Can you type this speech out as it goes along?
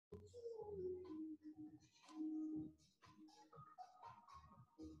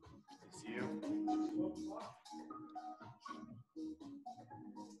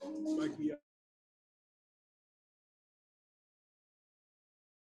Mic me up.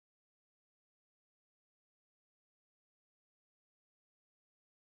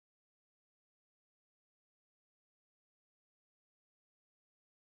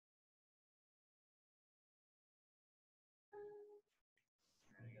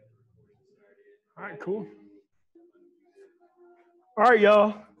 All right, cool. All right,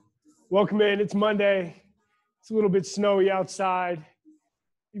 y'all. Welcome in. It's Monday. It's a little bit snowy outside.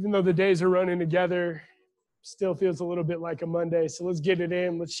 Even though the days are running together, still feels a little bit like a Monday. So let's get it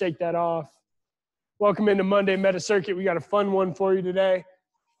in. Let's shake that off. Welcome into Monday Meta Circuit. We got a fun one for you today.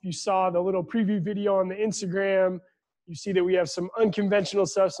 If you saw the little preview video on the Instagram, you see that we have some unconventional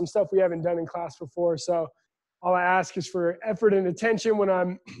stuff, some stuff we haven't done in class before. So all I ask is for effort and attention when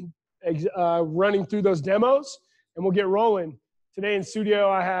I'm running through those demos, and we'll get rolling. Today in studio,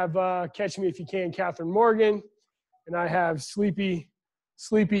 I have Catch Me If You Can, Catherine Morgan, and I have Sleepy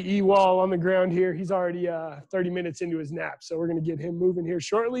E-Wall on the ground here. He's already 30 minutes into his nap, so we're going to get him moving here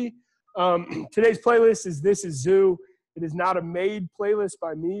shortly. Today's playlist is This Is Zoo. It is not a made playlist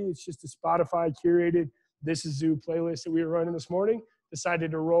by me. It's just a Spotify curated This Is Zoo playlist that we were running this morning.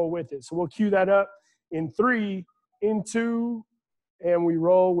 Decided to roll with it. So we'll cue that up in 3, in 2, and we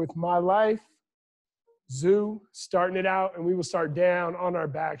roll with My Life, Zoo, starting it out, and we will start down on our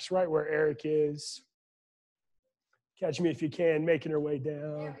backs right where Eric is. Catch Me If You Can, making her way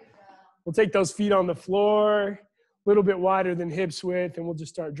down. We'll take those feet on the floor, a little bit wider than hips width, and we'll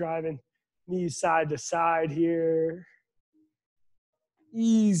just start driving knees side to side here.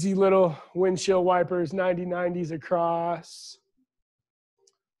 Easy little windshield wipers, 90-90s across.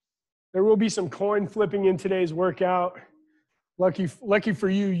 There will be some coin flipping in today's workout. Lucky for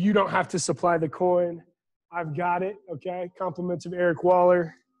you, you don't have to supply the coin. I've got it, okay? Compliments of Eric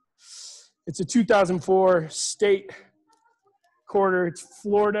Waller. It's a 2004 state quarter. It's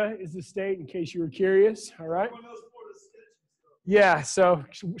Florida is the state, in case you were curious, all right? Yeah, so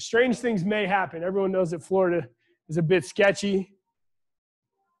strange things may happen. Everyone knows that Florida is a bit sketchy.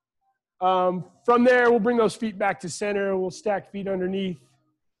 From there, we'll bring those feet back to center. We'll stack feet underneath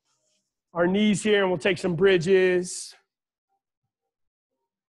our knees here, and we'll take some bridges.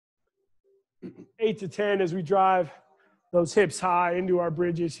 8 to 10 as we drive those hips high into our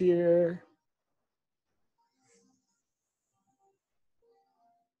bridges here.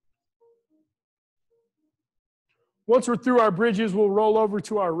 Once we're through our bridges, we'll roll over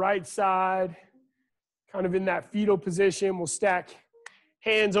to our right side, kind of in that fetal position. We'll stack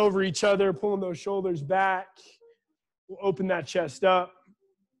hands over each other, pulling those shoulders back. We'll open that chest up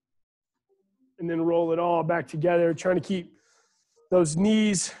and then roll it all back together, trying to keep those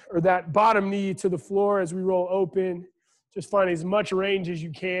knees or that bottom knee to the floor as we roll open. Just find as much range as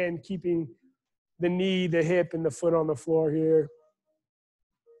you can, keeping the knee, the hip, and the foot on the floor here.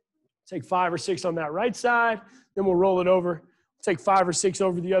 Take 5 or 6 on that right side, then we'll roll it over. Take 5 or 6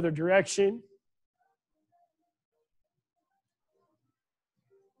 over the other direction.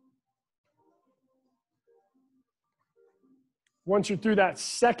 Once you're through that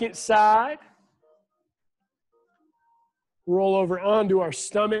second side, roll over onto our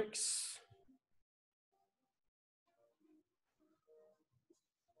stomachs.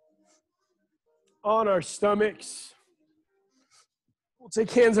 On our stomachs. We'll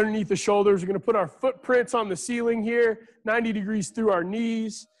take hands underneath the shoulders. We're going to put our footprints on the ceiling here, 90 degrees through our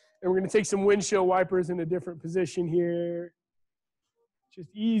knees. And we're going to take some windshield wipers in a different position here. Just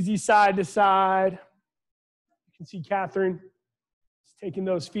easy side to side. You can see Catherine is taking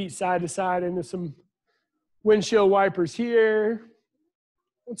those feet side to side into some windshield wipers here.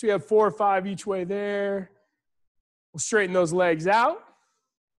 Once we have 4 or 5 each way there, we'll straighten those legs out.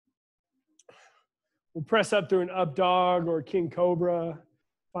 We'll press up through an up dog or king cobra,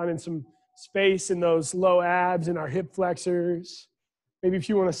 finding some space in those low abs and our hip flexors. Maybe if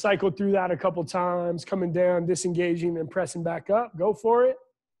you want to cycle through that a couple times, coming down, disengaging, then pressing back up, go for it.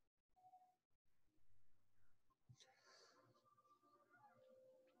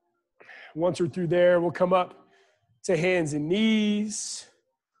 Once we're through there, we'll come up to hands and knees.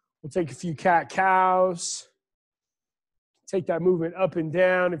 We'll take a few cat-cows. Take that movement up and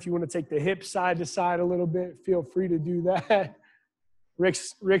down. If you want to take the hips side to side a little bit, feel free to do that.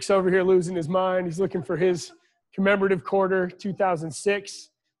 Rick's over here losing his mind. He's looking for his commemorative quarter, 2006.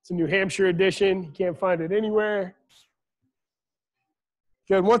 It's a New Hampshire edition. He can't find it anywhere.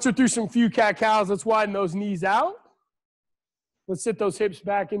 Good. Once we're through some few cat-cows, let's widen those knees out. Let's sit those hips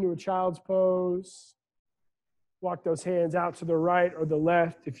back into a child's pose. Walk those hands out to the right or the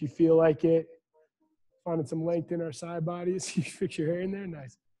left if you feel like it. Finding some length in our side bodies. You fix your hair in there,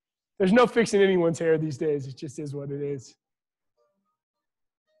 nice. There's no fixing anyone's hair these days. It just is what it is.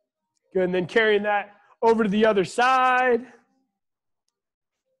 Good, and then carrying that over to the other side.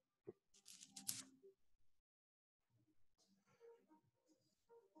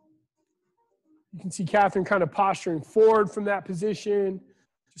 You can see Catherine kind of posturing forward from that position.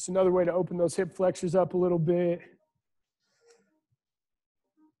 Just another way to open those hip flexors up a little bit.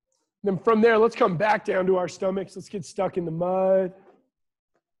 Then from there, let's come back down to our stomachs. Let's get stuck in the mud.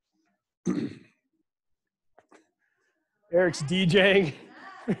 Eric's DJing.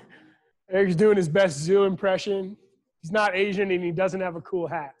 Eric's doing his best zoo impression. He's not Asian and he doesn't have a cool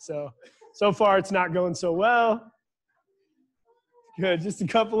hat. So far it's not going so well. Good, just a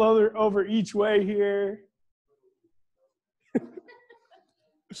couple other over each way here.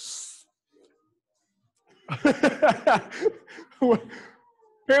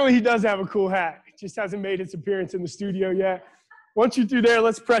 Apparently he does have a cool hat. It just hasn't made its appearance in the studio yet. Once you're through there,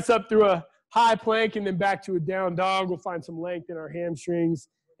 let's press up through a high plank and then back to a down dog. We'll find some length in our hamstrings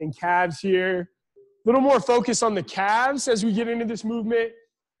and calves here. A little more focus on the calves as we get into this movement.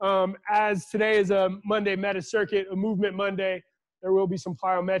 As today is a Monday meta circuit, a movement Monday, there will be some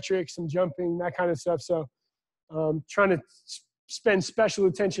plyometrics, some jumping, that kind of stuff. So trying to spend special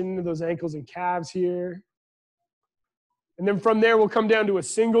attention into those ankles and calves here. And then from there, we'll come down to a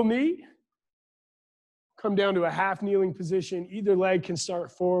single knee, come down to a half kneeling position. Either leg can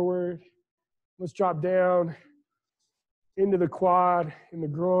start forward. Let's drop down into the quad, in the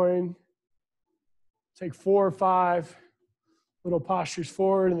groin. Take 4 or 5 little postures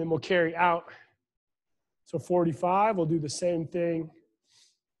forward, and then we'll carry out. So 45, we'll do the same thing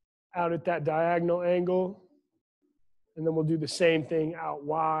out at that diagonal angle. And then we'll do the same thing out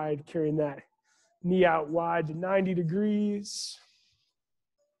wide, carrying that knee out wide to 90 degrees.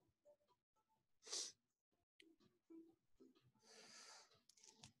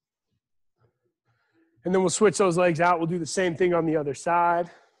 And then we'll switch those legs out. We'll do the same thing on the other side.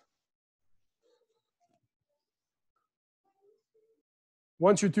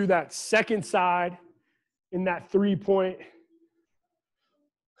 Once you're through that second side, in that 3-point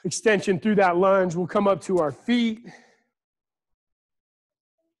extension through that lunge, we'll come up to our feet.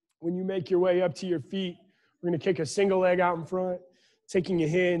 When you make your way up to your feet, we're going to kick a single leg out in front, taking a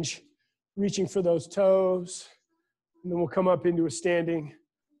hinge, reaching for those toes, and then we'll come up into a standing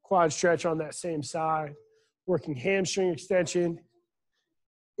quad stretch on that same side, working hamstring extension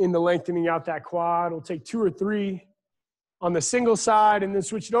into lengthening out that quad. We'll take 2 or 3 on the single side and then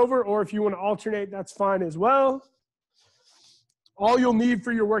switch it over, or if you want to alternate, that's fine as well. All you'll need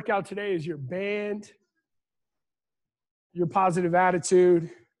for your workout today is your band, your positive attitude,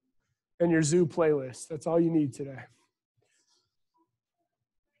 and your zoo playlist. That's all you need today.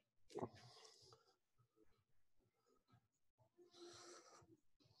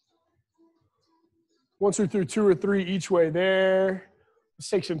 Once we're through 2 or 3 each way there, let's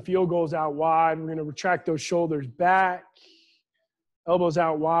take some field goals out wide. We're going to retract those shoulders back. Elbows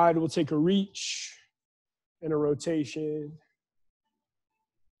out wide. We'll take a reach and a rotation.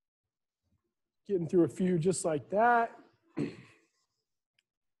 Getting through a few just like that.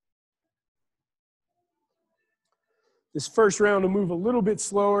 This first round will move a little bit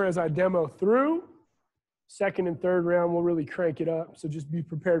slower as I demo through. Second and third round, we'll really crank it up. So just be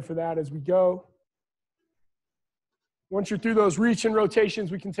prepared for that as we go. Once you're through those reach and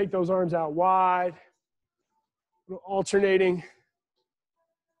rotations, we can take those arms out wide. Alternating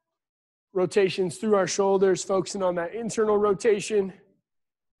rotations through our shoulders, focusing on that internal rotation,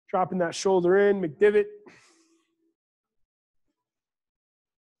 dropping that shoulder in, McDivot.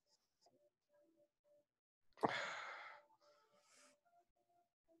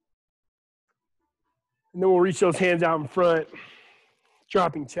 And then we'll reach those hands out in front,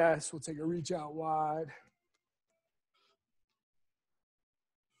 dropping chest. We'll take a reach out wide.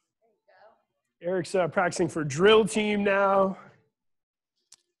 Eric's practicing for drill team now.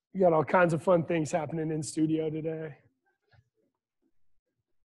 We got all kinds of fun things happening in studio today.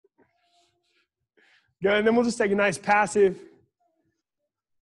 Good, and then we'll just take a nice passive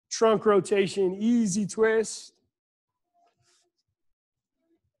trunk rotation, easy twist.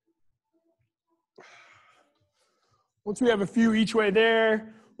 Once we have a few each way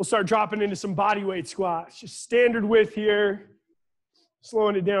there, we'll start dropping into some body weight squats. Just standard width here.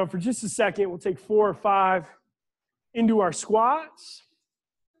 Slowing it down for just a second. We'll take 4 or 5 into our squats.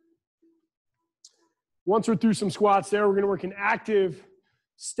 Once we're through some squats there, we're going to work an active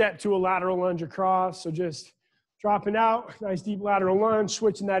step to a lateral lunge across. So just dropping out, nice deep lateral lunge,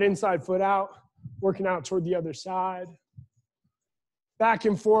 switching that inside foot out, working out toward the other side. Back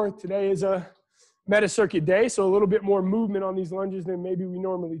and forth. Today is a meta-circuit day, so a little bit more movement on these lunges than maybe we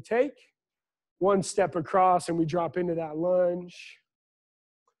normally take. One step across and we drop into that lunge.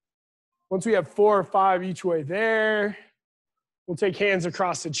 Once we have 4 or 5 each way there, we'll take hands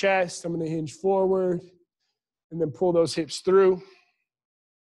across the chest. I'm going to hinge forward and then pull those hips through.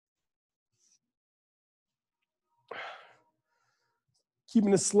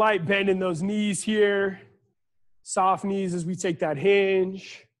 Keeping a slight bend in those knees here. Soft knees as we take that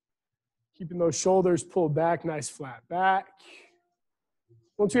hinge. Keeping those shoulders pulled back, nice flat back.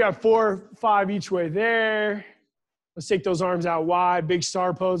 Once we have 4 or 5 each way there, let's take those arms out wide, big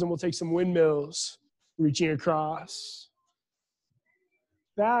star pose, and we'll take some windmills, reaching across.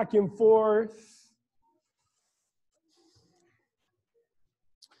 Back and forth.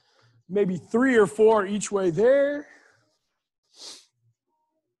 Maybe 3 or 4 each way there.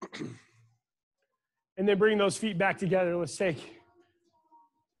 And then bring those feet back together. Let's take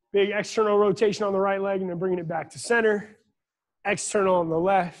big external rotation on the right leg and then bringing it back to center. External on the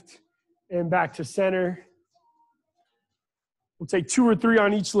left and back to center. We'll take 2 or 3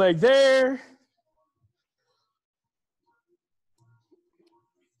 on each leg there.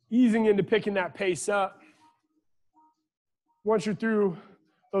 Easing into picking that pace up. Once you're through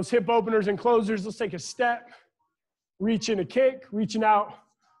those hip openers and closers, let's take a step. Reach in a kick, reaching out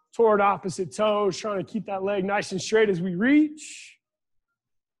toward opposite toes, trying to keep that leg nice and straight as we reach.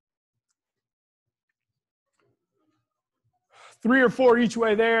 3 or 4 each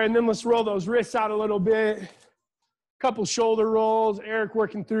way there, and then let's roll those wrists out a little bit. Couple shoulder rolls. Eric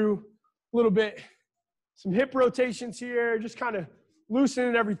working through a little bit. Some hip rotations here, just kind of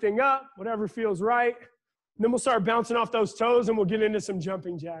loosening everything up, whatever feels right. And then we'll start bouncing off those toes and we'll get into some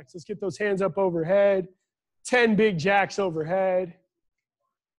jumping jacks. Let's get those hands up overhead. 10 big jacks overhead.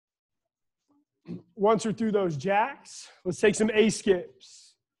 Once we're through those jacks, let's take some A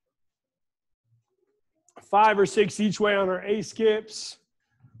skips. 5 or 6 each way on our A skips.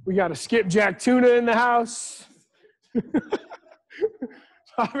 We got a skipjack tuna in the house.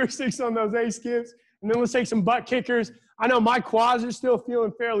 5 or 6 on those A skips. And then let's take some butt kickers. I know my quads are still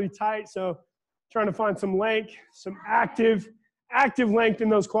feeling fairly tight, so trying to find some length, some active length in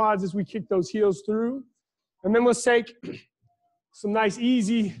those quads as we kick those heels through. And then let's take some nice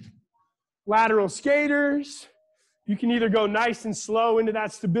easy lateral skaters. You can either go nice and slow into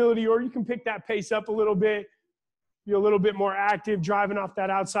that stability, or you can pick that pace up a little bit, be a little bit more active, driving off that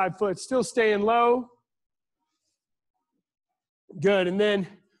outside foot, still staying low. Good, and then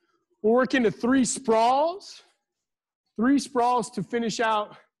we'll work into 3 sprawls. 3 sprawls to finish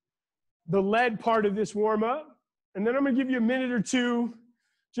out the lead part of this warm-up. And then I'm gonna give you a minute or 2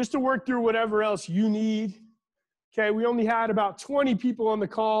 just to work through whatever else you need. Okay, we only had about 20 people on the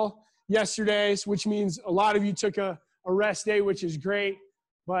call yesterday, which means a lot of you took a rest day, which is great.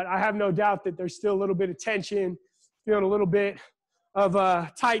 But I have no doubt that there's still a little bit of tension, feeling a little bit of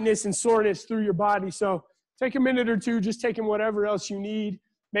tightness and soreness through your body. So take a minute or 2, just taking whatever else you need,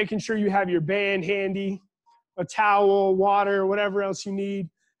 making sure you have your band handy, a towel, water, whatever else you need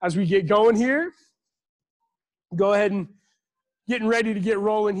as we get going here. Go ahead and getting ready to get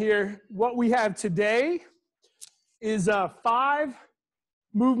rolling here. What we have today is a 5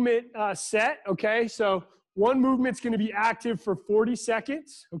 movement set, okay? So one movement's gonna be active for 40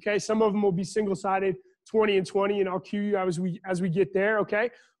 seconds, okay? Some of them will be single-sided, 20 and 20, and I'll cue you as we get there,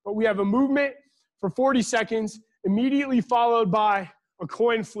 okay? But we have a movement for 40 seconds, immediately followed by a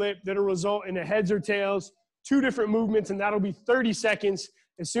coin flip that'll result in a heads or tails, 2 different movements, and that'll be 30 seconds.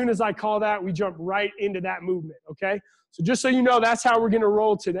 As soon as I call that, we jump right into that movement, okay? So just so you know, that's how we're gonna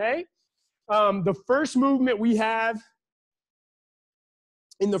roll today. The first movement we have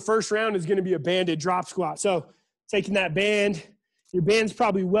in the first round is gonna be a banded drop squat. So taking that band, your band's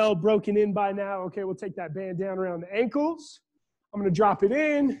probably well broken in by now. Okay, we'll take that band down around the ankles. I'm gonna drop it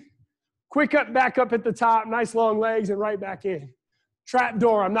in, quick up, back up at the top, nice long legs, and right back in. Trap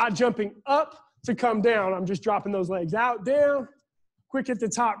door, I'm not jumping up to come down. I'm just dropping those legs out, down, quick at the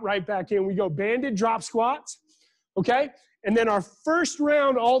top, right back in. We go banded drop squats, okay? And then our first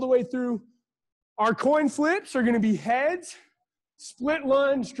round all the way through, our coin flips are gonna be heads, split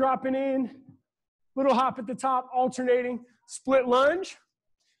lunge, dropping in, little hop at the top, alternating, split lunge.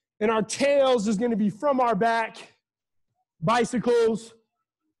 And our tails is gonna be from our back, bicycles,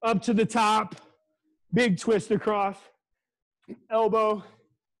 up to the top, big twist across, elbow,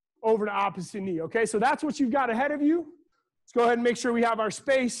 over to opposite knee, okay? So that's what you've got ahead of you. Let's go ahead and make sure we have our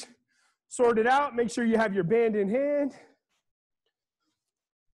space sorted out. Make sure you have your band in hand.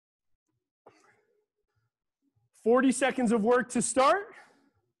 40 seconds of work to start.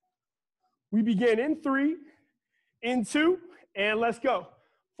 We begin in 3, in 2, and let's go.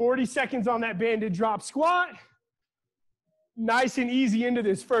 40 seconds on that banded drop squat. Nice and easy into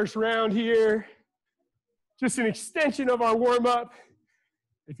this first round here. Just an extension of our warm-up.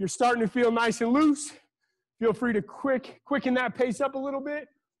 If you're starting to feel nice and loose, feel free to quicken that pace up a little bit.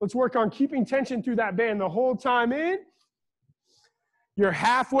 Let's work on keeping tension through that band the whole time in. You're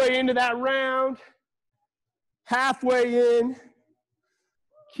halfway into that round. Halfway in.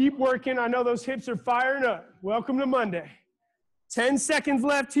 Keep working. I know those hips are firing up. Welcome to Monday. 10 seconds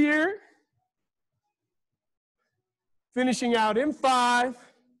left here. Finishing out in 5,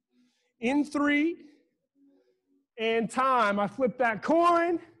 in 3, and time. I flipped that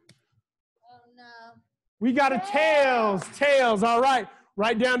coin. Oh, no. We got a tails. Tails. All right.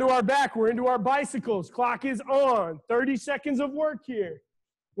 Right down to our back. We're into our bicycles. Clock is on. 30 seconds of work here.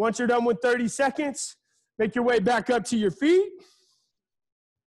 Once you're done with 30 seconds, make your way back up to your feet.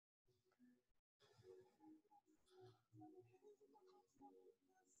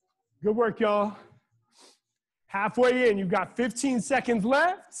 Good work, y'all. Halfway in, you've got 15 seconds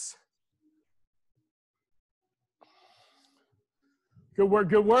left. Good work,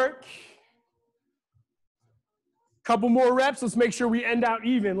 good work. Couple more reps. Let's make sure we end out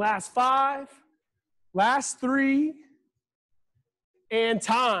even. Last 5, last 3, and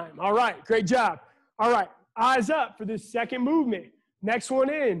time. All right, great job. All right, eyes up for this second movement. Next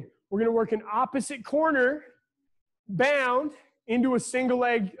one in, we're gonna work an opposite corner bound into a single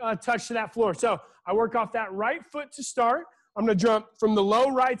leg touch to that floor. So I work off that right foot to start. I'm gonna jump from the low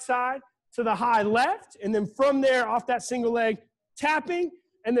right side to the high left, and then from there off that single leg, tapping,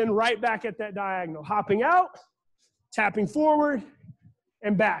 and then right back at that diagonal. Hopping out, tapping forward,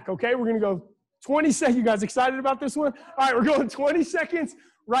 and back, okay? We're gonna go 20 seconds. You guys excited about this one? All right, we're going 20 seconds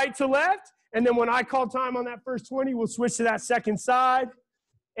right to left, and then when I call time on that first 20, we'll switch to that second side,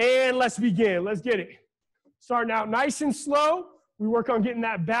 and let's begin. Let's get it. Starting out nice and slow. We work on getting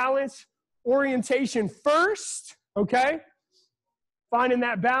that balance, orientation first, okay? Finding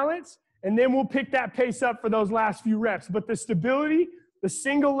that balance, and then we'll pick that pace up for those last few reps. But the stability, the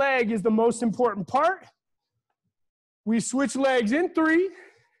single leg is the most important part. We switch legs in 3,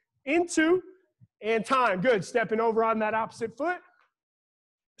 in 2, and time. Good. Stepping over on that opposite foot.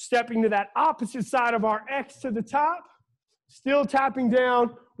 Stepping to that opposite side of our X to the top. Still tapping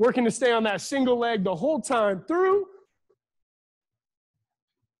down, working to stay on that single leg the whole time through.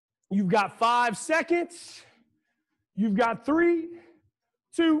 You've got 5 seconds. You've got 3,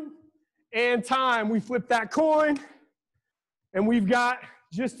 2, and time. We flip that coin, and we've got,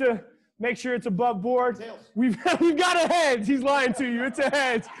 just to make sure it's above board, we've got a heads. He's lying to you. It's a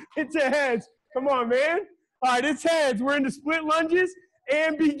heads. It's a heads. Come on, man. All right, it's heads. We're into split lunges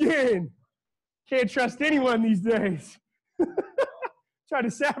and begin. Can't trust anyone these days. Try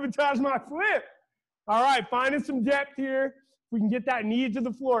to sabotage my flip. All right, finding some depth here. We can get that knee to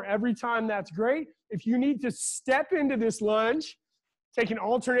the floor every time. That's great. If you need to step into this lunge, take an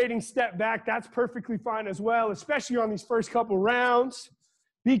alternating step back, that's perfectly fine as well, especially on these first couple rounds.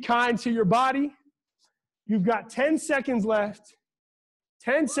 Be kind to your body. You've got 10 seconds left.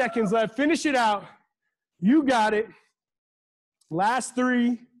 10 seconds left. Finish it out. You got it. Last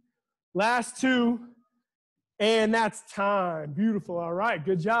 3, last 2, and that's time. Beautiful. All right,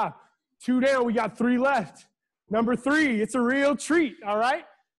 good job. 2 down. We got 3 left. Number 3, it's a real treat, all right?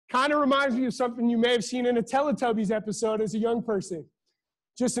 Kind of reminds me of something you may have seen in a Teletubbies episode as a young person.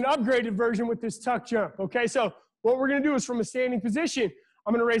 Just an upgraded version with this tuck jump, okay? So what we're gonna do is from a standing position,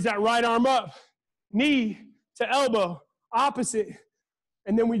 I'm gonna raise that right arm up, knee to elbow, opposite,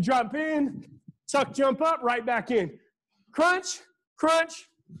 and then we drop in, tuck jump up, right back in. Crunch, crunch,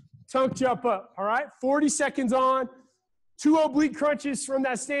 tuck jump up, all right? 40 seconds on, 2 oblique crunches from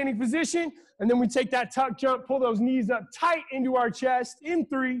that standing position, and then we take that tuck jump, pull those knees up tight into our chest, in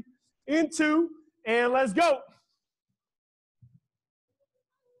 3, in 2, and let's go.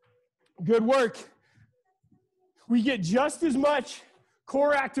 Good work. We get just as much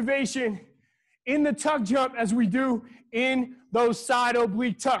core activation in the tuck jump as we do in those side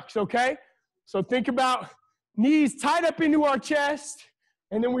oblique tucks, okay? So think about knees tight up into our chest,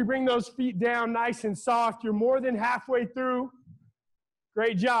 and then we bring those feet down nice and soft. You're more than halfway through.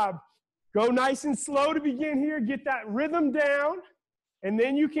 Great job. Go nice and slow to begin here. Get that rhythm down, and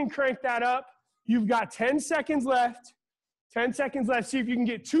then you can crank that up. You've got 10 seconds left. 10 seconds left. See if you can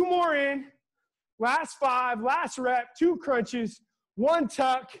get 2 more in. Last 5, last rep, 2 crunches, 1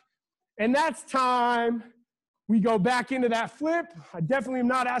 tuck, and that's time. We go back into that flip. I definitely am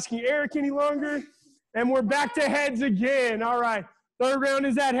not asking Eric any longer. And we're back to heads again. All right. 3rd round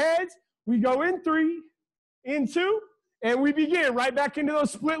is at heads. We go in 3, in 2, and we begin right back into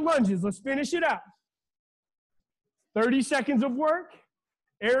those split lunges. Let's finish it out. 30 seconds of work,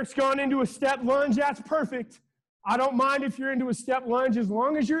 Eric's gone into a step lunge. That's perfect. I don't mind if you're into a step lunge. As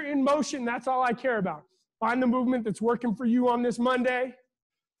long as you're in motion, that's all I care about. Find the movement that's working for you on this Monday.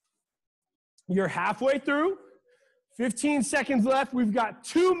 You're halfway through. 15 seconds left. We've got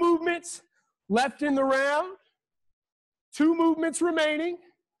 2 movements left in the round. 2 movements remaining.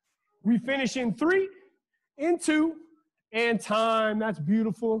 We finish in 3, in 2, and time. That's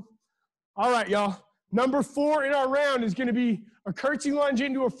beautiful. All right, y'all. Number 4 in our round is going to be a curtsy lunge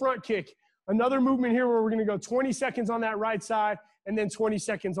into a front kick. Another movement here where we're going to go 20 seconds on that right side and then 20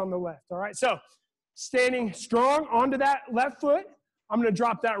 seconds on the left. All right, so standing strong onto that left foot. I'm going to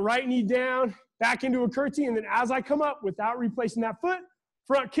drop that right knee down, back into a curtsy, and then as I come up without replacing that foot,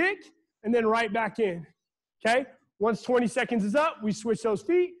 front kick, and then right back in. Okay? Once 20 seconds is up, we switch those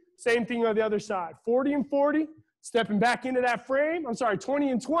feet. Same thing on the other side. 40 and 40, stepping back into that frame. 20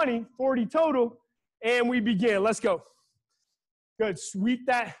 and 20, 40 total, and we begin. Let's go. Good. Sweep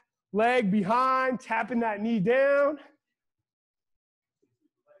that leg behind, tapping that knee down.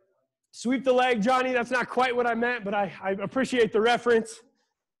 Sweep the leg, Johnny. That's not quite what I meant, but I appreciate the reference.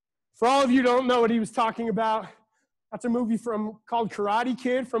 For all of you who don't know what he was talking about, that's a movie called Karate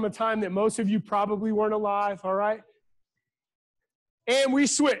Kid from a time that most of you probably weren't alive, all right? And we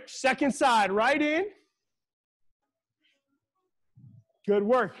switch. Second side, right in. Good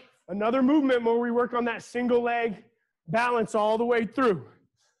work. Another movement where we work on that single leg balance all the way through.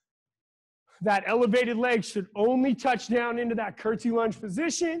 That elevated leg should only touch down into that curtsy lunge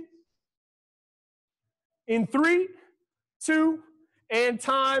position. In 3, 2, and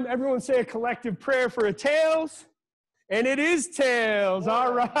time. Everyone say a collective prayer for a tails. And it is tails.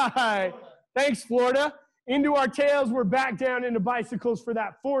 All right. Thanks, Florida. Into our tails. We're back down into bicycles for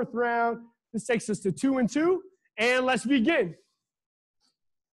that 4th round. This takes us to 2 and 2. And let's begin.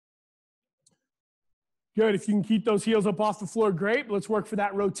 Good. If you can keep those heels up off the floor, great. Let's work for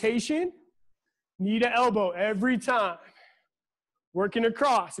that rotation. Knee to elbow every time. Working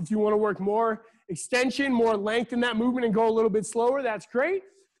across. If you want to work more extension, more length in that movement and go a little bit slower, that's great.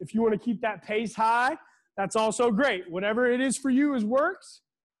 If you want to keep that pace high, that's also great. Whatever it is for you works.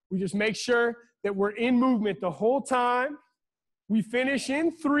 We just make sure that we're in movement the whole time. We finish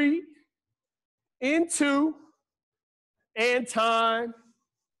in 3, in 2, and time.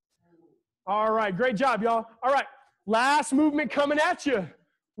 All right, great job, y'all. All right, last movement coming at you.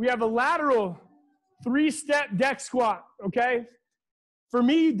 We have a lateral 3-step deck squat, okay? For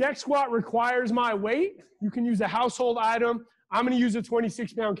me, deck squat requires my weight. You can use a household item. I'm going to use a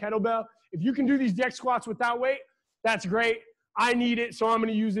 26-pound kettlebell. If you can do these deck squats without weight, that's great. I need it, so I'm going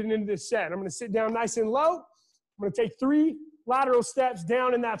to use it in this set. I'm going to sit down nice and low. I'm going to take 3 lateral steps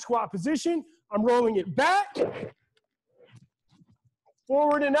down in that squat position. I'm rolling it back,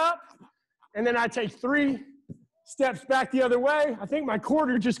 forward and up, and then I take 3 steps back the other way. I think my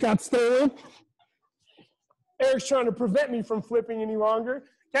quarter just got stolen. Eric's trying to prevent me from flipping any longer,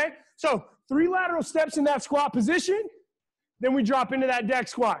 okay? So 3 lateral steps in that squat position, then we drop into that deck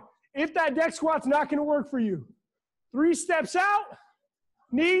squat. If that deck squat's not gonna work for you, 3 steps out,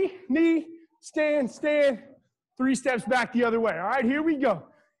 knee, knee, stand, stand, 3 steps back the other way. All right, here we go.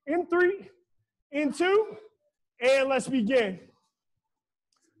 In 3, in 2, and let's begin.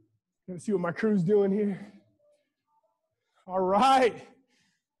 Let's see what my crew's doing here. All right.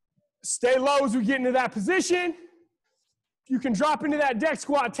 Stay low as we get into that position. If you can drop into that deck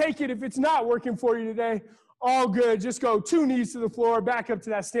squat, take it. If it's not working for you today, all good. Just go 2 knees to the floor, back up to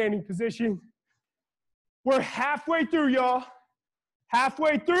that standing position. We're halfway through, y'all.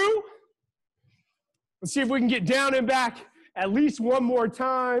 Halfway through. Let's see if we can get down and back at least one more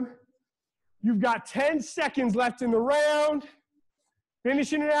time. You've got 10 seconds left in the round.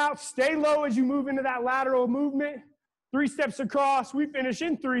 Finishing it out. Stay low as you move into that lateral movement. 3 steps across. We finish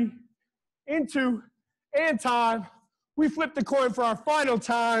in 3, in 2, and time. We flip the coin for our final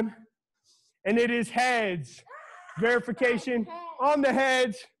time, and it is heads. Verification on the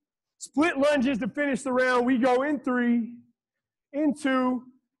heads. Split lunges to finish the round. We go in 3, in 2,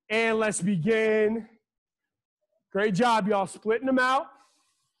 and let's begin. Great job, y'all. Splitting them out.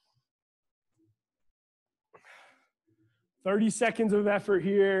 30 seconds of effort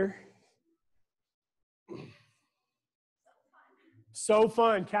here. So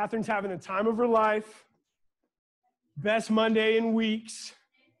fun. Catherine's having the time of her life. Best Monday in weeks.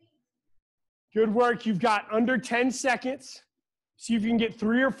 Good work. You've got under 10 seconds. See if you can get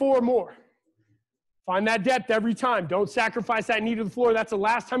 3 or 4 more. Find that depth every time. Don't sacrifice that knee to the floor. That's the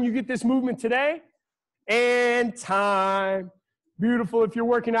last time you get this movement today. And time. Beautiful. If you're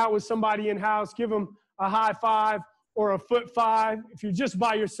working out with somebody in-house, give them a high five or a foot 5. If you're just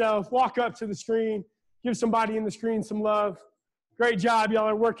by yourself, walk up to the screen. Give somebody in the screen some love. Great job. Y'all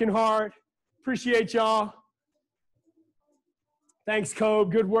are working hard. Appreciate y'all. Thanks,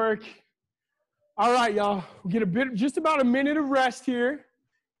 Kobe. Good work. All right, y'all. We get just about a minute of rest here.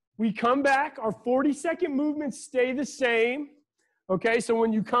 We come back. Our 40-second movements stay the same. Okay, so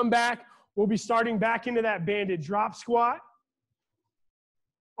when you come back, we'll be starting back into that banded drop squat.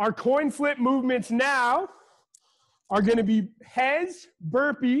 Our coin flip movements now are going to be heads,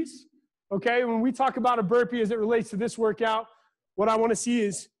 burpees. Okay, when we talk about a burpee as it relates to this workout, what I want to see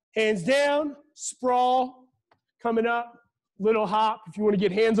is hands down, sprawl, coming up, little hop. If you want to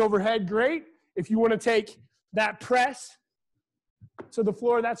get hands overhead, great. If you want to take that press to the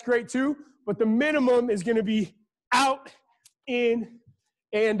floor, that's great too. But the minimum is going to be out, in,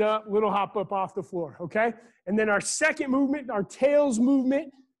 and up, little hop up off the floor, okay? And then our second movement, our tails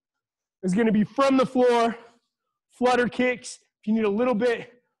movement, is going to be from the floor, flutter kicks. If you need a little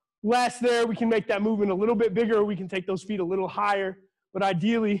bit less there, we can make that movement a little bit bigger, or we can take those feet a little higher. But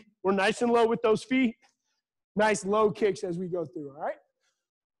ideally, we're nice and low with those feet. Nice low kicks as we go through, all right?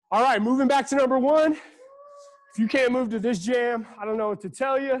 All right, moving back to number one. If you can't move to this jam, I don't know what to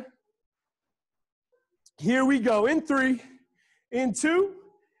tell you. Here we go. In 3, in 2,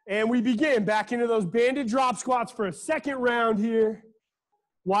 and we begin. Back into those banded drop squats for a second round here.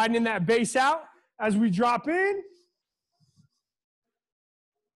 Widening that base out as we drop in.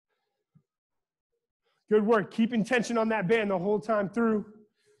 Good work. Keeping tension on that band the whole time through.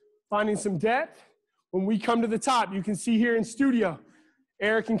 Finding some depth. When we come to the top, you can see here in studio,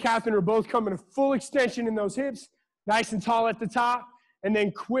 Eric and Catherine are both coming to full extension in those hips. Nice and tall at the top, and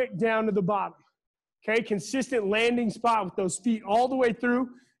then quick down to the bottom. Okay, consistent landing spot with those feet all the way through.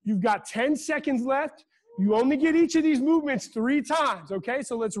 You've got 10 seconds left. You only get each of these movements 3 times, okay?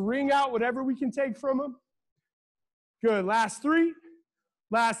 So let's wring out whatever we can take from them. Good, last 3,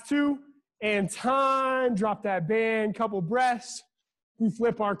 last 2, and time. Drop that band, couple breaths. We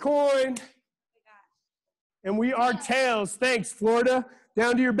flip our coin. And we are tails. Thanks, Florida.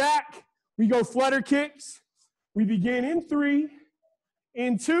 Down to your back. We go flutter kicks. We begin in 3,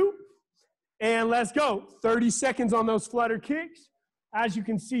 in 2, and let's go. 30 seconds on those flutter kicks. As you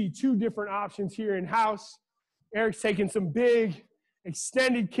can see, 2 different options here in house. Eric's taking some big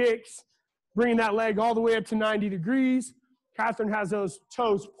extended kicks, bringing that leg all the way up to 90 degrees. Catherine has those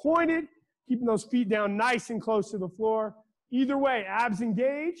toes pointed, keeping those feet down nice and close to the floor. Either way, abs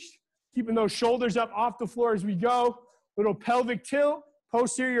engaged, keeping those shoulders up off the floor as we go. Little pelvic tilt,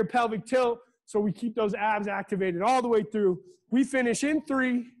 posterior pelvic tilt, so we keep those abs activated all the way through. We finish in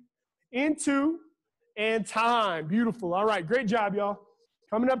 3, in 2, and time. Beautiful. All right, great job, y'all.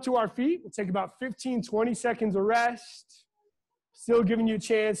 Coming up to our feet, we'll take about 15, 20 seconds of rest. Still giving you a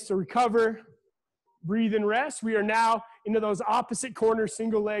chance to recover, breathe and rest. We are now into those opposite corner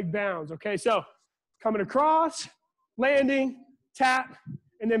single leg bounds. Okay, so coming across, landing, tap,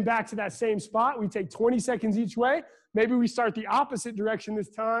 and then back to that same spot. We take 20 seconds each way. Maybe we start the opposite direction this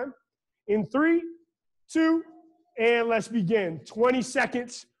time. In 3, 2, and let's begin. 20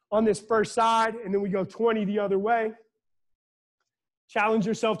 seconds on this first side, and then we go 20 the other way. Challenge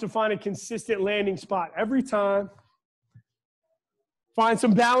yourself to find a consistent landing spot every time. Find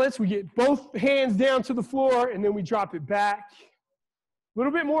some balance. We get both hands down to the floor, and then we drop it back. A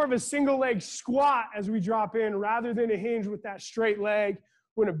little bit more of a single leg squat as we drop in rather than a hinge with that straight leg.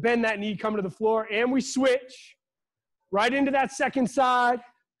 We're going to bend that knee, come to the floor, and we switch right into that second side,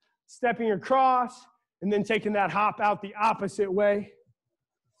 stepping across, and then taking that hop out the opposite way.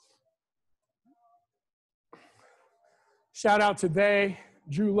 Shout out to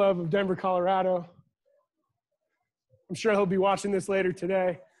Drew Love of Denver, Colorado. I'm sure he'll be watching this later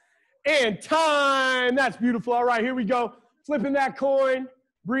today. And time. That's beautiful. All right, here we go. Flipping that coin.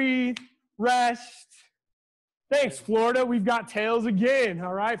 Breathe. Rest. Thanks, Florida. We've got tails again.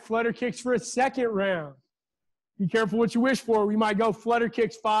 All right, flutter kicks for a second round. Be careful what you wish for. We might go flutter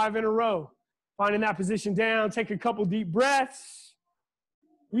kicks 5 in a row. Finding that position down. Take a couple deep breaths.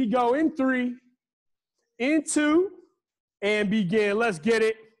 We go in 3, in 2, and begin. Let's get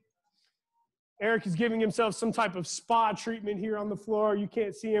it. Eric is giving himself some type of spa treatment here on the floor. You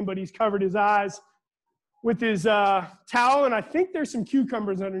can't see him, but he's covered his eyes with his towel, and I think there's some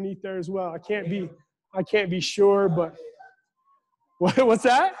cucumbers underneath there as well. I can't be sure, but what's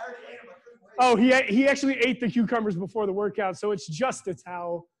that? Oh, he actually ate the cucumbers before the workout, so it's just a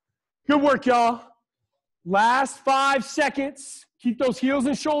towel. Good work, y'all. Last 5 seconds. Keep those heels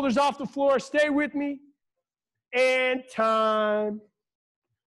and shoulders off the floor. Stay with me. And time.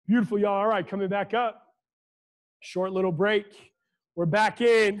 Beautiful, y'all. All right, coming back up. Short little break. We're back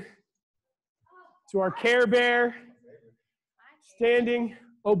in to our Care Bear standing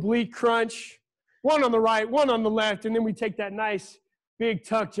oblique crunch. one on the right, one on the left, and then we take that nice big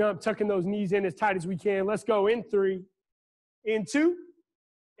tuck jump, tucking those knees in as tight as we can. Let's go in 3, in 2,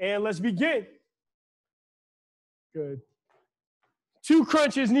 and let's begin. Good. 2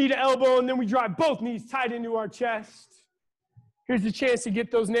 crunches, knee to elbow, and then we drive both knees tight into our chest. Here's a chance to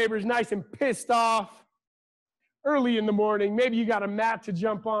get those neighbors nice and pissed off early in the morning. Maybe you got a mat to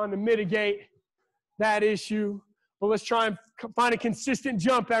jump on to mitigate that issue. But let's try and find a consistent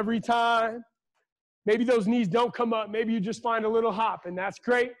jump every time. Maybe those knees don't come up. Maybe you just find a little hop, and that's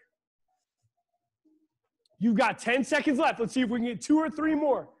great. You've got 10 seconds left. Let's see if we can get 2 or 3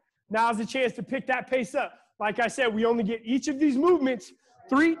 more. Now's the chance to pick that pace up. Like I said, we only get each of these movements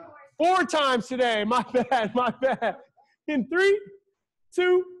 3, 4 times today. My bad, my bad. In 3,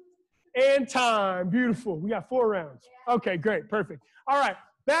 2, and time. Beautiful. We got 4 rounds. Okay, great, perfect. All right,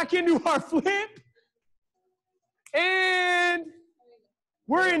 back into our flip. And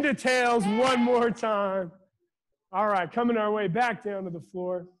we're into tails one more time. All right, coming our way back down to the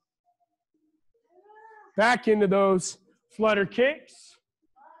floor. Back into those flutter kicks.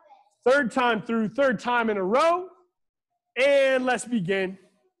 3rd time through, 3rd time in a row. And let's begin.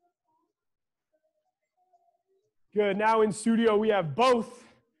 Good. Now in studio, we have both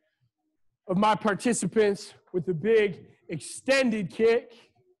of my participants with the big extended kick.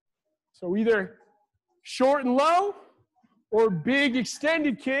 So either short and low or big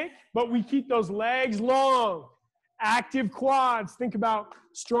extended kick, but we keep those legs long. Active quads. Think about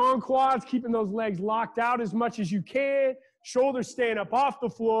strong quads, keeping those legs locked out as much as you can. Shoulders staying up off the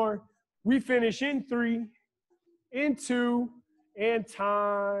floor. We finish in 3, in 2, and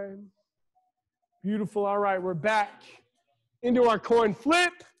time. Beautiful. All right, we're back into our coin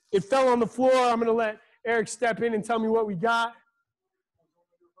flip. It fell on the floor. I'm going to let Eric step in and tell me what we got.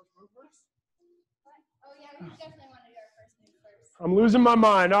 Oh, yeah, we definitely want to do our first move first. I'm losing my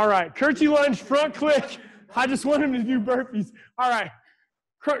mind. All right, curtsy lunge, front click. I just want him to do burpees. All right,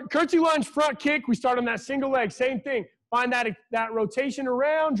 curtsy lunge, front kick. We start on that single leg. Same thing. Find that rotation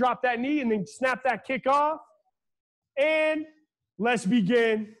around, drop that knee, and then snap that kick off. And let's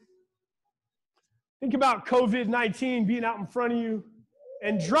begin. Think about COVID-19 being out in front of you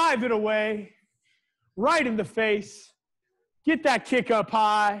and drive it away, right in the face. Get that kick up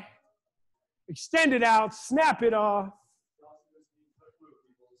high, extend it out, snap it off.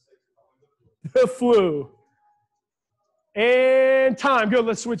 The flu. And time. Good.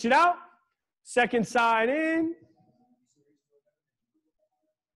 Let's switch it out. Second side in.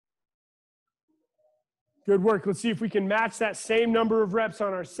 Good work. Let's see if we can match that same number of reps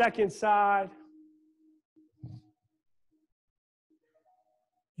on our second side.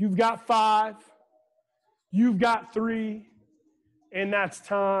 You've got 5. You've got 3. And that's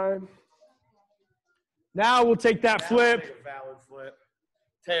time. Now we'll take that flip. Take a valid flip.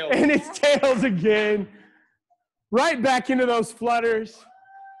 Tails. And it's tails again. Right back into those flutters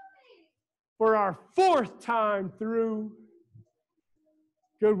for our 4th time through.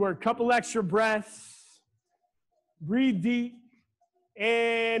 Good work. Couple extra breaths. Breathe deep.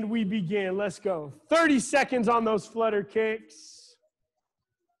 And we begin. Let's go. 30 seconds on those flutter kicks.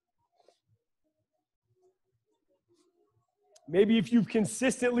 Maybe if you've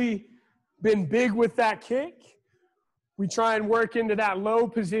consistently been big with that kick, we try and work into that low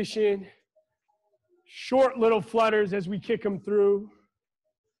position, short little flutters as we kick them through.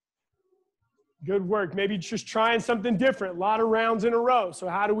 Good work. Maybe just trying something different, a lot of rounds in a row. So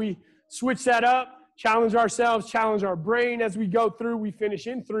how do we switch that up, challenge ourselves, challenge our brain as we go through? We finish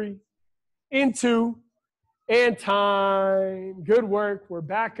in 3, in 2, and time. Good work. We're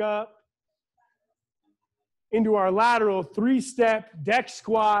back up into our lateral 3-step deck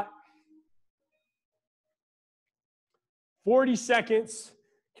squat. 40 seconds.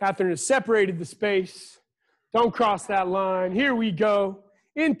 Catherine has separated the space. Don't cross that line. Here we go.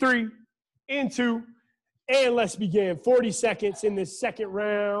 In 3, in 2, and let's begin. 40 seconds in this second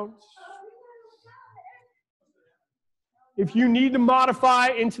round. If you need to modify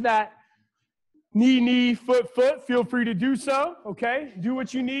into that knee, foot, feel free to do so, okay? Do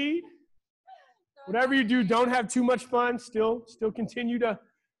what you need. Whatever you do, don't have too much fun. Still continue to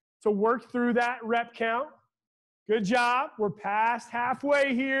work through that rep count. Good job. We're past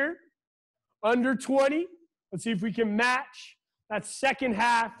halfway here. Under 20. Let's see if we can match that second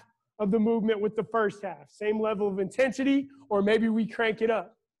half of the movement with the first half. Same level of intensity, or maybe we crank it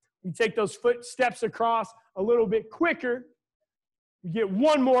up. We take those foot steps across a little bit quicker. We get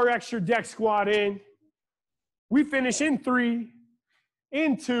one more extra deck squat in. We finish in 3,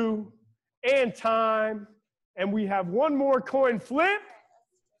 in 2, and time. And we have one more coin flip.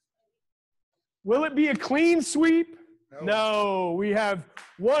 Will it be a clean sweep No, we have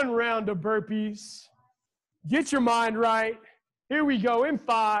one round of burpees. Get your mind right. Here we go in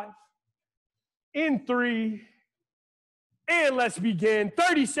 5, in 3, and let's begin.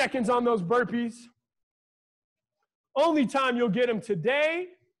 30 seconds on those burpees. Only time you'll get them today.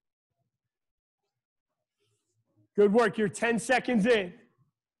 Good work. You're 10 seconds in.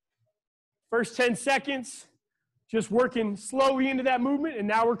 First 10 seconds, just working slowly into that movement, and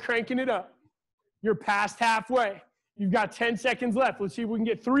now we're cranking it up. You're past halfway. You've got 10 seconds left. Let's see if we can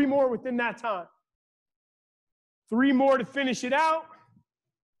get 3 more within that time. 3 more to finish it out.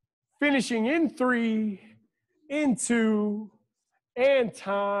 Finishing in 3, in 2, and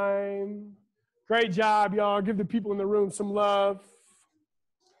time. Great job, y'all. Give the people in the room some love.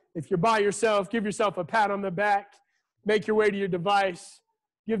 If you're by yourself, give yourself a pat on the back. Make your way to your device.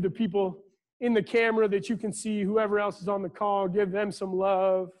 Give the people in the camera that you can see, whoever else is on the call, give them some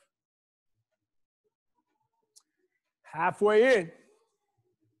love. Halfway in.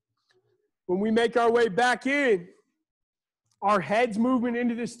 When we make our way back in, our heads movement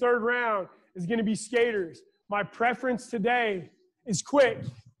into this third round is going to be skaters. My preference today is quick,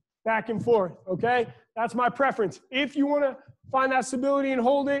 back and forth, okay? That's my preference. If you want to find that stability and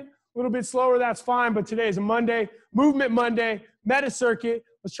hold it a little bit slower, that's fine, but today is a Monday, Movement Monday, meta circuit.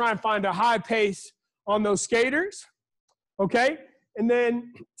 Let's try and find a high pace on those skaters, okay? And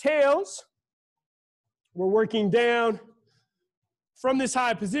then tails, we're working down from this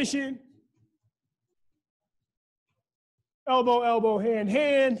high position. Elbow, elbow, hand,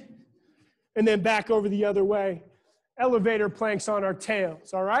 hand, and then back over the other way. Elevator planks on our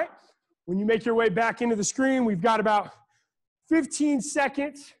tails, all right? When you make your way back into the screen, we've got about 15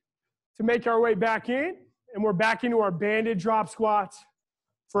 seconds to make our way back in, and we're back into our banded drop squats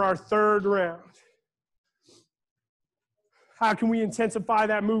for our third round. How can we intensify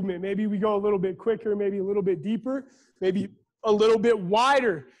that movement? Maybe we go a little bit quicker, maybe a little bit deeper, maybe a little bit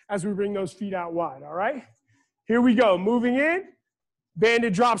wider as we bring those feet out wide, all right? Here we go, moving in,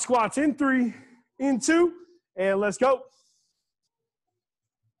 banded drop squats in 3, in 2, and let's go.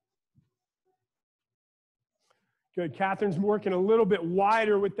 Good, Catherine's working a little bit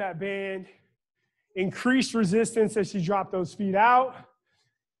wider with that band. Increased resistance as she dropped those feet out,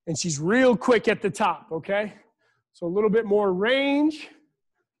 and she's real quick at the top, okay? So a little bit more range,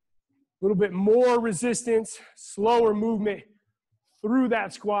 a little bit more resistance, slower movement through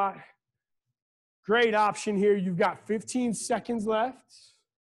that squat. Great option here. You've got 15 seconds left.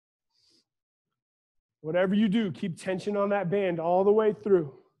 Whatever you do, keep tension on that band all the way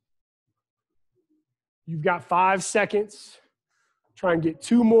through. You've got 5 seconds. Try and get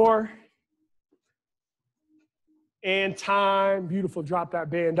 2 more. And time. Beautiful. Drop that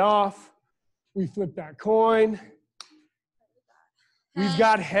band off. We flip that coin. We've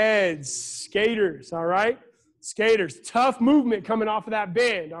got heads. Skaters, all right? Skaters. Tough movement coming off of that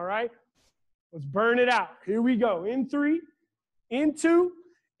band, all right? Let's burn it out. Here we go. In 3, in 2,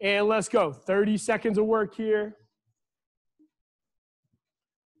 and let's go. 30 seconds of work here.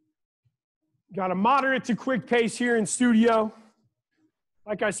 Got a moderate to quick pace here in studio.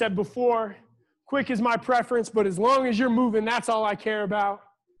 Like I said before, quick is my preference, but as long as you're moving, that's all I care about.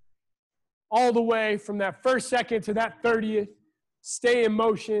 All the way from that first second to that 30th. Stay in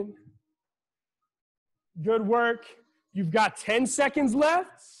motion. Good work. You've got 10 seconds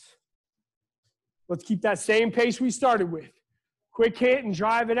left. Let's keep that same pace we started with. Quick hit and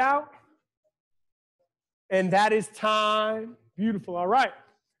drive it out. And that is time. Beautiful. All right.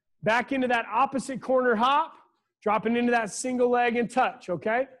 Back into that opposite corner hop. Dropping into that single leg and touch,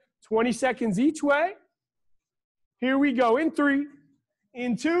 okay? 20 seconds each way. Here we go. In 3,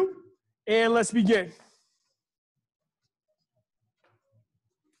 in 2, and let's begin.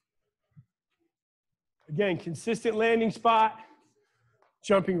 Again, consistent landing spot.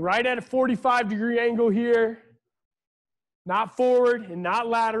 Jumping right at a 45-degree angle here. Not forward and not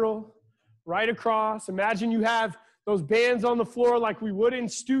lateral. Right across. Imagine you have those bands on the floor like we would in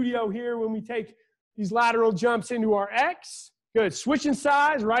studio here when we take these lateral jumps into our X. Good. Switching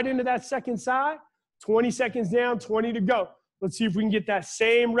sides right into that second side. 20 seconds down, 20 to go. Let's see if we can get that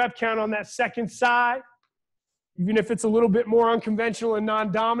same rep count on that second side. Even if it's a little bit more unconventional and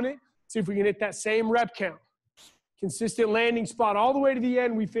non-dominant, see if we can hit that same rep count. Consistent landing spot all the way to the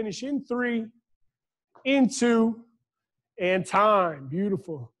end. We finish in 3, in 2, and time.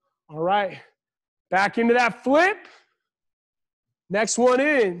 Beautiful. All right. Back into that flip. Next one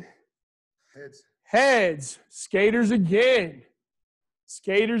in. Heads. Heads. Skaters again.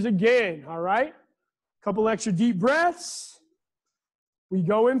 Skaters again. All right. Couple extra deep breaths. We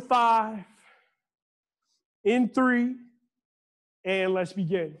go in 5, in 3, and let's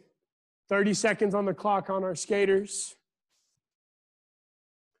begin. 30 seconds on the clock on our skaters.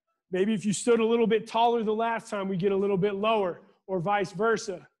 Maybe if you stood a little bit taller the last time, we get a little bit lower, or vice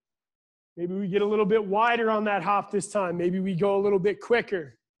versa. Maybe we get a little bit wider on that hop this time. Maybe we go a little bit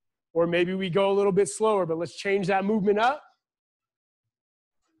quicker, or maybe we go a little bit slower, but let's change that movement up.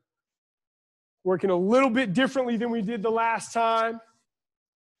 Working a little bit differently than we did the last time.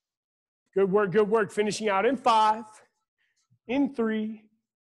 Good work, good work. Finishing out in 5, in 3,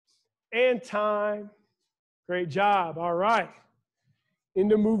 and time. Great job, all right.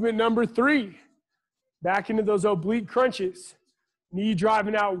 Into movement number 3. Back into those oblique crunches. Knee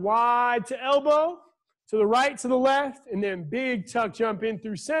driving out wide to elbow, to the right, to the left, and then big tuck jump in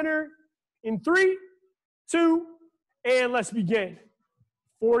through center. In 3, 2, and let's begin.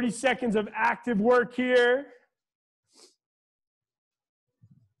 40 seconds of active work here.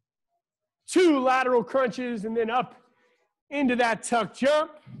 2 lateral crunches and then up into that tuck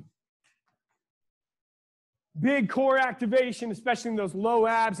jump. Big core activation, especially in those low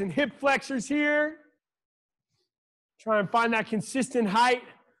abs and hip flexors here. Try and find that consistent height.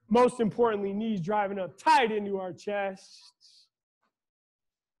 Most importantly, knees driving up tight into our chest.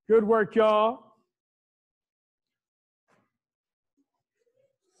 Good work, y'all.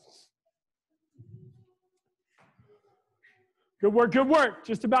 Good work, good work.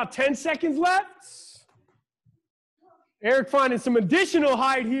 Just about 10 seconds left. Eric finding some additional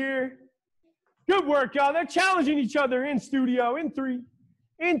height here. Good work, y'all. They're challenging each other in studio. In 3,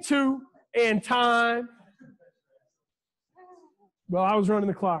 in 2, and time. Well, I was running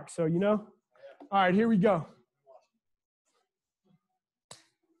the clock, so you know. All right, here we go. What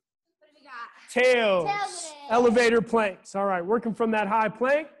do we got? Tails. Elevator planks. All right, working from that high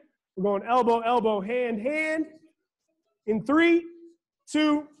plank. We're going elbow, elbow, hand, hand. In 3,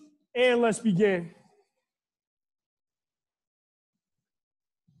 2, and let's begin.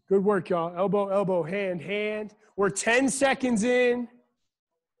 Good work, y'all. Elbow, elbow, hand, hand. We're 10 seconds in.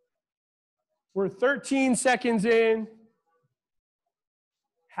 We're 13 seconds in.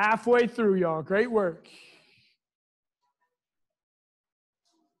 Halfway through, y'all. Great work.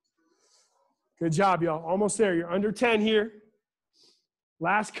 Good job, y'all. Almost there. You're under 10 here.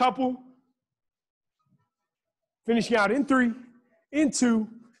 Last couple. Finishing out in 3, in 2,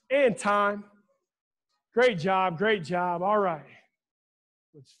 and time. Great job, great job. All right.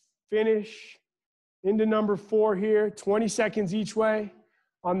 Let's finish into number 4 here. 20 seconds each way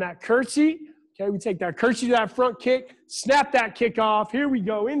on that curtsy. Okay, we take that curtsy to that front kick, snap that kick off. Here we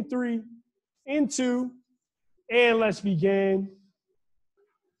go in 3, in 2, and let's begin.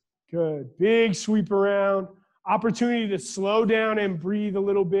 Good. Big sweep around. Opportunity to slow down and breathe a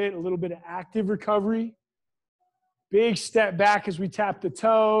little bit of active recovery. Big step back as we tap the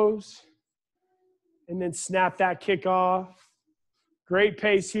toes, and then snap that kick off. Great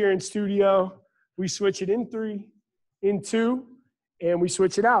pace here in studio. We switch it in 3, in 2, and we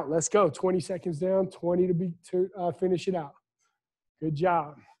switch it out. Let's go. 20 seconds down, 20 to finish it out. Good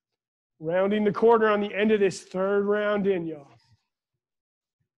job. Rounding the corner on the end of this 3rd round in, y'all.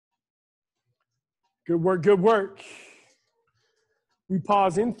 Good work, good work. We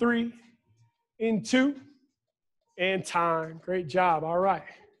pause in 3, in 2, and time. Great job. All right.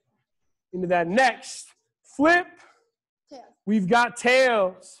 Into that next flip. Tails. We've got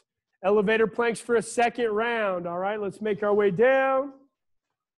tails. Elevator planks for a 2nd round. All right, let's make our way down.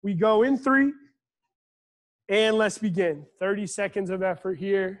 We go in 3, and let's begin. 30 seconds of effort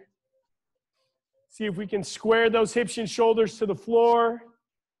here. See if we can square those hips and shoulders to the floor.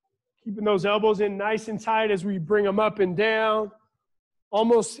 Keeping those elbows in nice and tight as we bring them up and down.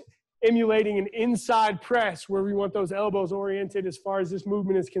 Almost emulating an inside press where we want those elbows oriented as far as this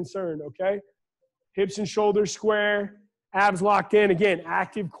movement is concerned, okay? Hips and shoulders square, abs locked in. Again,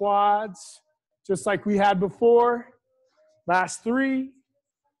 active quads, just like we had before. Last 3,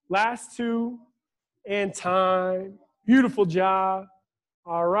 last 2, and time. Beautiful job.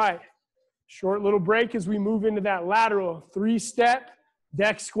 All right. Short little break as we move into that lateral 3-step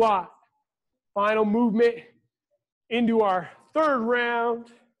deck squat. Final movement into our 3rd round.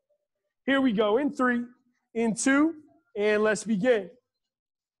 Here we go in 3, in 2, and let's begin.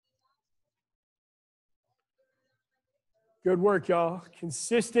 Good work, y'all.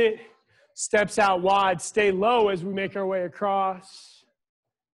 Consistent steps out wide, stay low as we make our way across.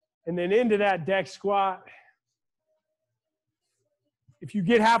 And then into that deck squat. If you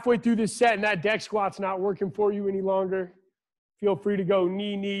get halfway through this set and that deck squat's not working for you any longer, feel free to go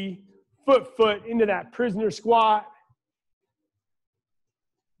knee, knee, foot, foot into that prisoner squat.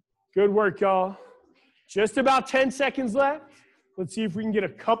 Good work, y'all. Just about 10 seconds left. Let's see if we can get a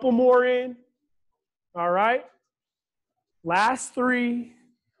couple more in. All right. Last 3,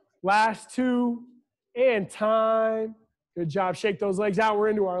 last 2, and time. Good job. Shake those legs out. We're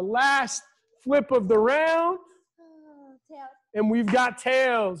into our last flip of the round. Oh, tail. And we've got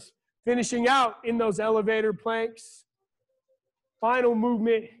tails finishing out in those elevator planks. Final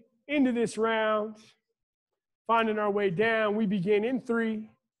movement into this round. Finding our way down. We begin in 3,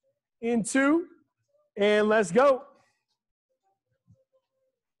 in 2, and let's go.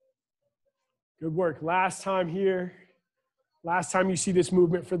 Good work. Last time here. Last time you see this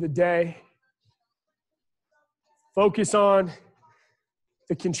movement for the day. Focus on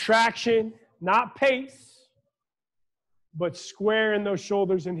the contraction, not pace, but squaring those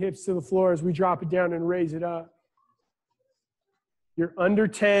shoulders and hips to the floor as we drop it down and raise it up. You're under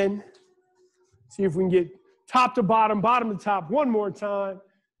 10. See if we can get top to bottom, bottom to top one more time.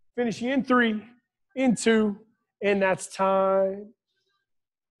 Finishing in 3, in 2, and that's time.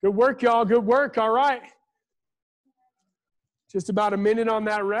 Good work, y'all. Good work. All right. Just about a minute on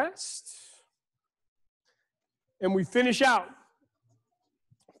that rest. And we finish out.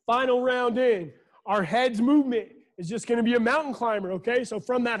 Final round in. Our head's movement is just going to be a mountain climber, okay? So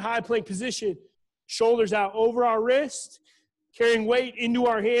from that high plank position, shoulders out over our wrist, carrying weight into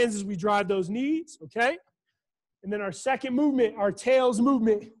our hands as we drive those knees, okay? And then our second movement, our tails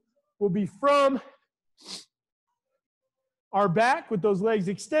movement, will be from our back with those legs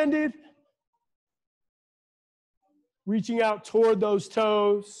extended, reaching out toward those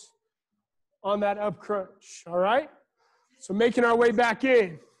toes on that up crunch, all right? So making our way back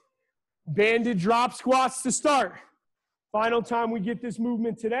in. Banded drop squats to start. Final time we get this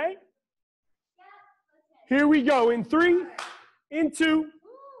movement today. Here we go in 3, in 2,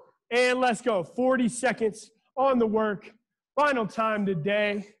 and let's go. 40 seconds on the work. Final time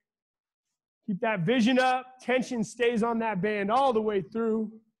today. Keep that vision up. Tension stays on that band all the way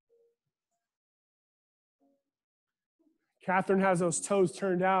through. Catherine has those toes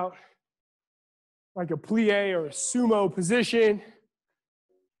turned out like a plie or a sumo position.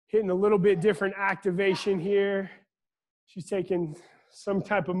 Hitting a little bit different activation here. She's taking some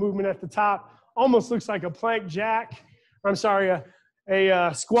type of movement at the top. Almost looks like a plank jack. I'm sorry,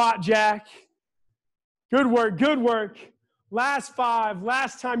 a squat jack. Good work, good work. Last 5,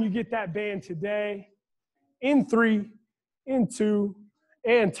 last time you get that band today. In 3, in 2,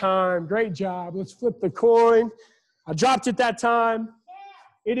 and time. Great job. Let's flip the coin. I dropped it that time.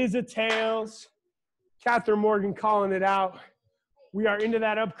 It is a tails. Catherine Morgan calling it out. We are into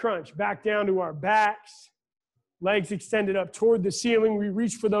that up crunch, back down to our backs. Legs extended up toward the ceiling. We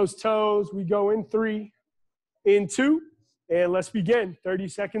reach for those toes. We go in 3, in 2, and let's begin. 30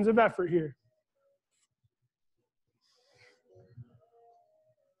 seconds of effort here.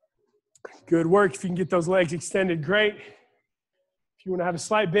 Good work. If you can get those legs extended, great. If you want to have a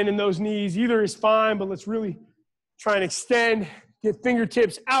slight bend in those knees, either is fine, but let's really try and extend. Get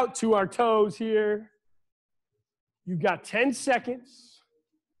fingertips out to our toes here. You've got 10 seconds.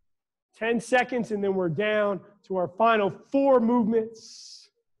 10 seconds, and then we're down to our final 4 movements.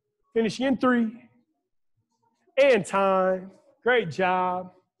 Finishing in 3, and time. Great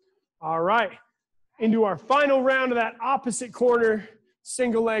job. All right. Into our final round of that opposite corner,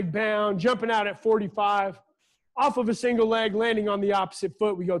 single leg bound, jumping out at 45. Off of a single leg, landing on the opposite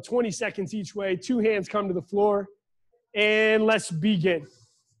foot. We go 20 seconds each way. 2 hands come to the floor. And let's begin.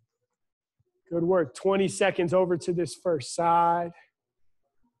 Good work. 20 seconds over to this first side.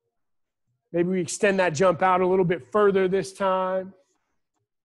 Maybe we extend that jump out a little bit further this time.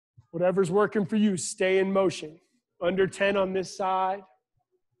 Whatever's working for you, stay in motion. Under 10 on this side.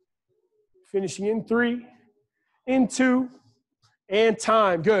 Finishing in 3, in 2, and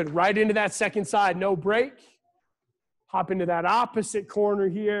time. Good. Right into that second side. No break. Hop into that opposite corner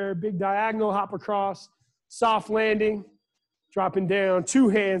here. Big diagonal hop across. Soft landing. Dropping down. 2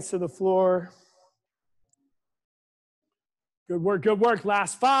 hands to the floor. Good work, good work.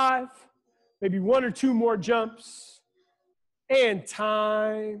 Last 5. Maybe 1 or 2 more jumps. And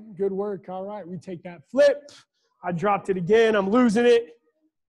time. Good work. All right, we take that flip. I dropped it again. I'm losing it.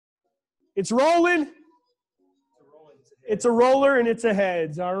 It's rolling. It's a roller and it's a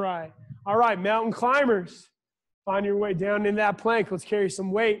heads. All right. All right, mountain climbers. Find your way down into that plank. Let's carry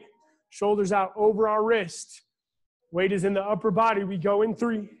some weight. Shoulders out over our wrist. Weight is in the upper body. We go in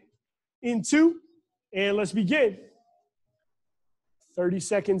 3, in 2, and let's begin. 30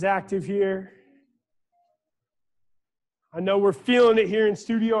 seconds active here. I know we're feeling it here in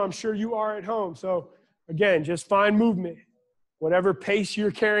studio. I'm sure you are at home. So again, just find movement. Whatever pace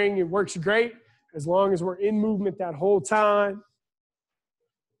you're carrying, it works great as long as we're in movement that whole time.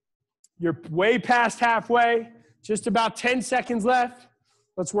 You're way past halfway, just about 10 seconds left.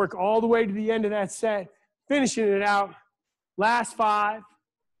 Let's work all the way to the end of that set, finishing it out. Last 5,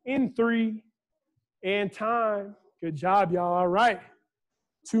 in 3, and time. Good job, y'all. All right.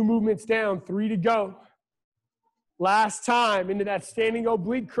 2 movements down, 3 to go. Last time into that standing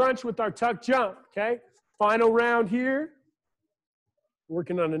oblique crunch with our tuck jump, okay? Final round here.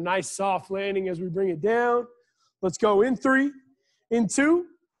 Working on a nice soft landing as we bring it down. Let's go in 3, in 2,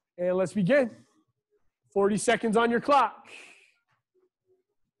 and let's begin. 40 seconds on your clock.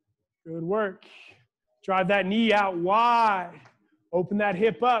 Good work. Drive that knee out wide. Open that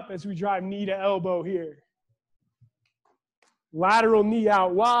hip up as we drive knee to elbow here. Lateral knee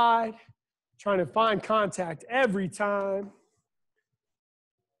out wide. Trying to find contact every time.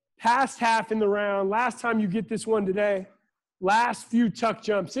 Past half in the round. Last time you get this one today. Last few tuck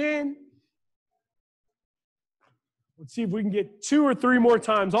jumps in. Let's see if we can get 2 or 3 more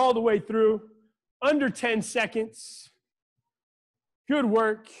times all the way through. Under 10 seconds. Good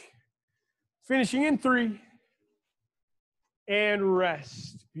work. Finishing in 3. And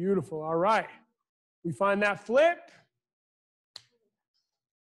rest. Beautiful. All right. We find that flip.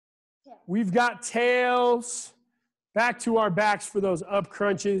 We've got tails back to our backs for those up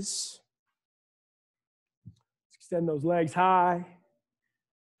crunches. Extend those legs high.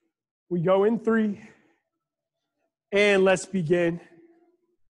 We go in 3. And let's begin.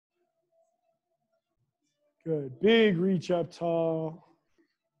 Good. Big reach up tall.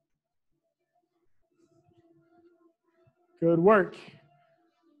 Good work.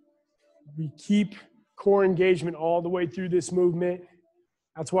 We keep core engagement all the way through this movement.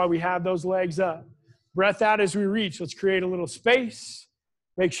 That's why we have those legs up. Breath out as we reach. Let's create a little space.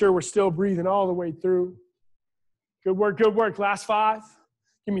 Make sure we're still breathing all the way through. Good work, good work. Last 5.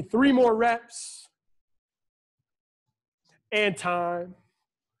 Give me 3 more reps. And time.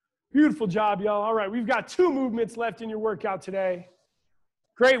 Beautiful job, y'all. All right, we've got 2 movements left in your workout today.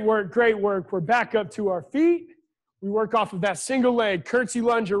 Great work, great work. We're back up to our feet. We work off of that single leg, curtsy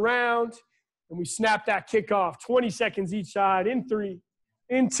lunge around, and we snap that kick off. 20 seconds each side, in 3,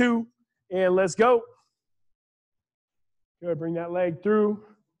 in 2, and let's go. Good, bring that leg through.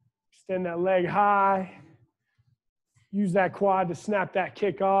 Extend that leg high. Use that quad to snap that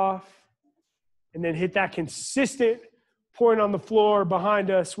kick off. And then hit that consistent point on the floor behind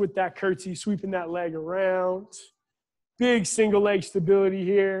us with that curtsy, sweeping that leg around. Big single leg stability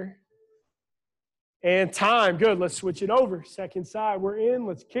here. And time, good, let's switch it over. Second side, we're in,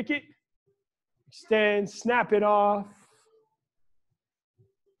 let's kick it. Extend, snap it off.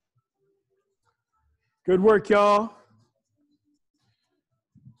 Good work, y'all.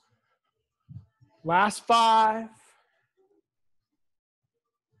 Last 5.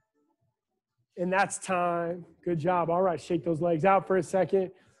 And that's time. Good job. All right, shake those legs out for a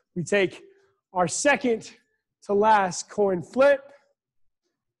second. We take our second to last coin flip.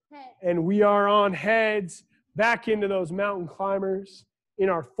 And we are on heads back into those mountain climbers in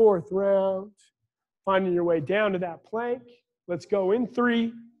our 4th round. Finding your way down to that plank. Let's go in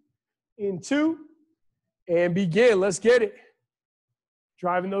 3, in 2, and begin. Let's get it.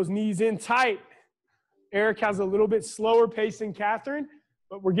 Driving those knees in tight. Eric has a little bit slower pace than Catherine,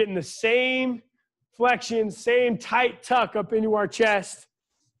 but we're getting the same flexion, same tight tuck up into our chest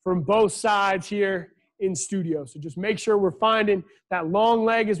from both sides here in studio. So just make sure we're finding that long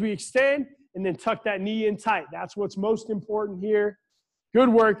leg as we extend and then tuck that knee in tight. That's what's most important here. Good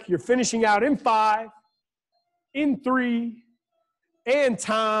work. You're finishing out in 5, in 3, and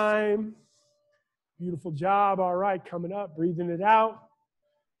time. Beautiful job. All right, coming up, breathing it out.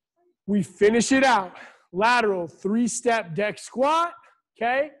 We finish it out. Lateral 3-step deck squat,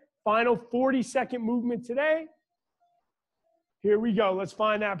 okay? Final 40-second movement today. Here we go. Let's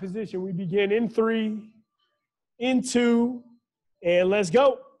find that position. We begin in 3, in 2, and let's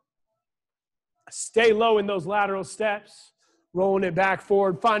go. Stay low in those lateral steps. Rolling it back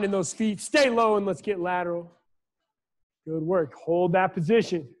forward, finding those feet. Stay low and let's get lateral. Good work. Hold that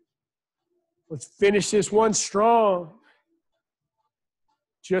position. Let's finish this one strong.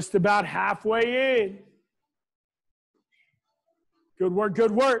 Just about halfway in. Good work,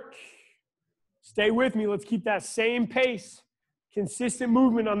 good work. Stay with me. Let's keep that same pace. Consistent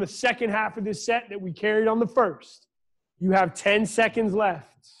movement on the second half of this set that we carried on the first. You have 10 seconds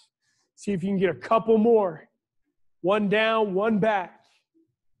left. See if you can get a couple more. 1 down, 1 back.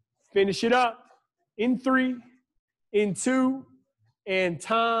 Finish it up. In 3, in 2, and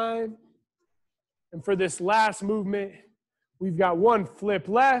time. And for this last movement, we've got 1 flip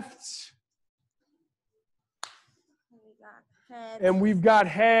left. And we've got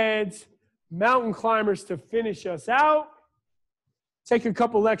heads, mountain climbers to finish us out. Take a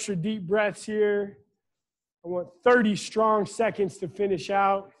couple extra deep breaths here. I want 30 strong seconds to finish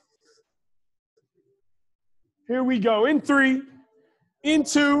out. Here we go. In 3, in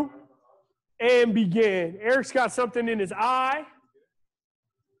 2, and begin. Eric's got something in his eye.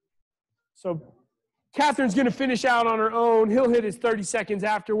 So Catherine's going to finish out on her own. He'll hit his 30 seconds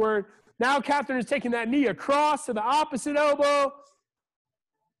afterward. Now Catherine is taking that knee across to the opposite elbow,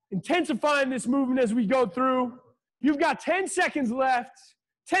 intensifying this movement as we go through. You've got 10 seconds left.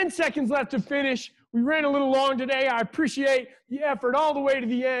 10 seconds left to finish. We ran a little long today. I appreciate the effort all the way to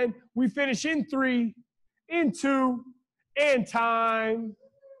the end. We finish in 3, in 2, and time.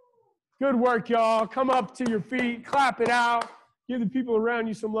 Good work, y'all. Come up to your feet. Clap it out. Give the people around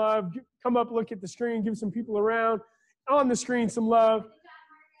you some love. Come up, look at the screen. Give some people around on the screen some love.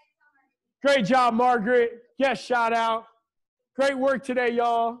 Great job, Margaret. Yes, shout out. Great work today,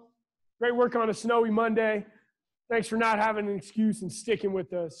 y'all. Great work on a snowy Monday. Thanks for not having an excuse and sticking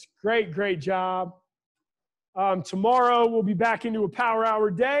with us. Great, great job. Tomorrow, we'll be back into a power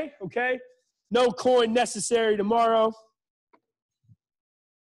hour day, okay? No coin necessary tomorrow.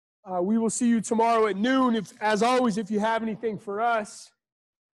 We will see you tomorrow at noon. As always, if you have anything for us,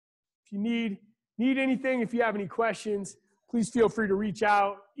 if you need anything, if you have any questions, please feel free to reach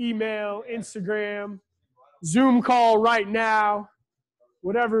out, email, Instagram, Zoom call right now.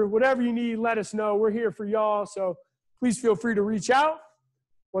 Whatever you need, let us know. We're here for y'all, so please feel free to reach out.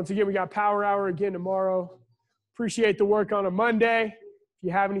 Once again, we got Power Hour again tomorrow. Appreciate the work on a Monday. If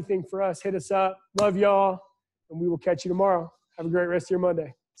you have anything for us, hit us up. Love y'all, and we will catch you tomorrow. Have a great rest of your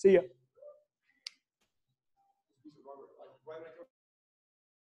Monday. See ya.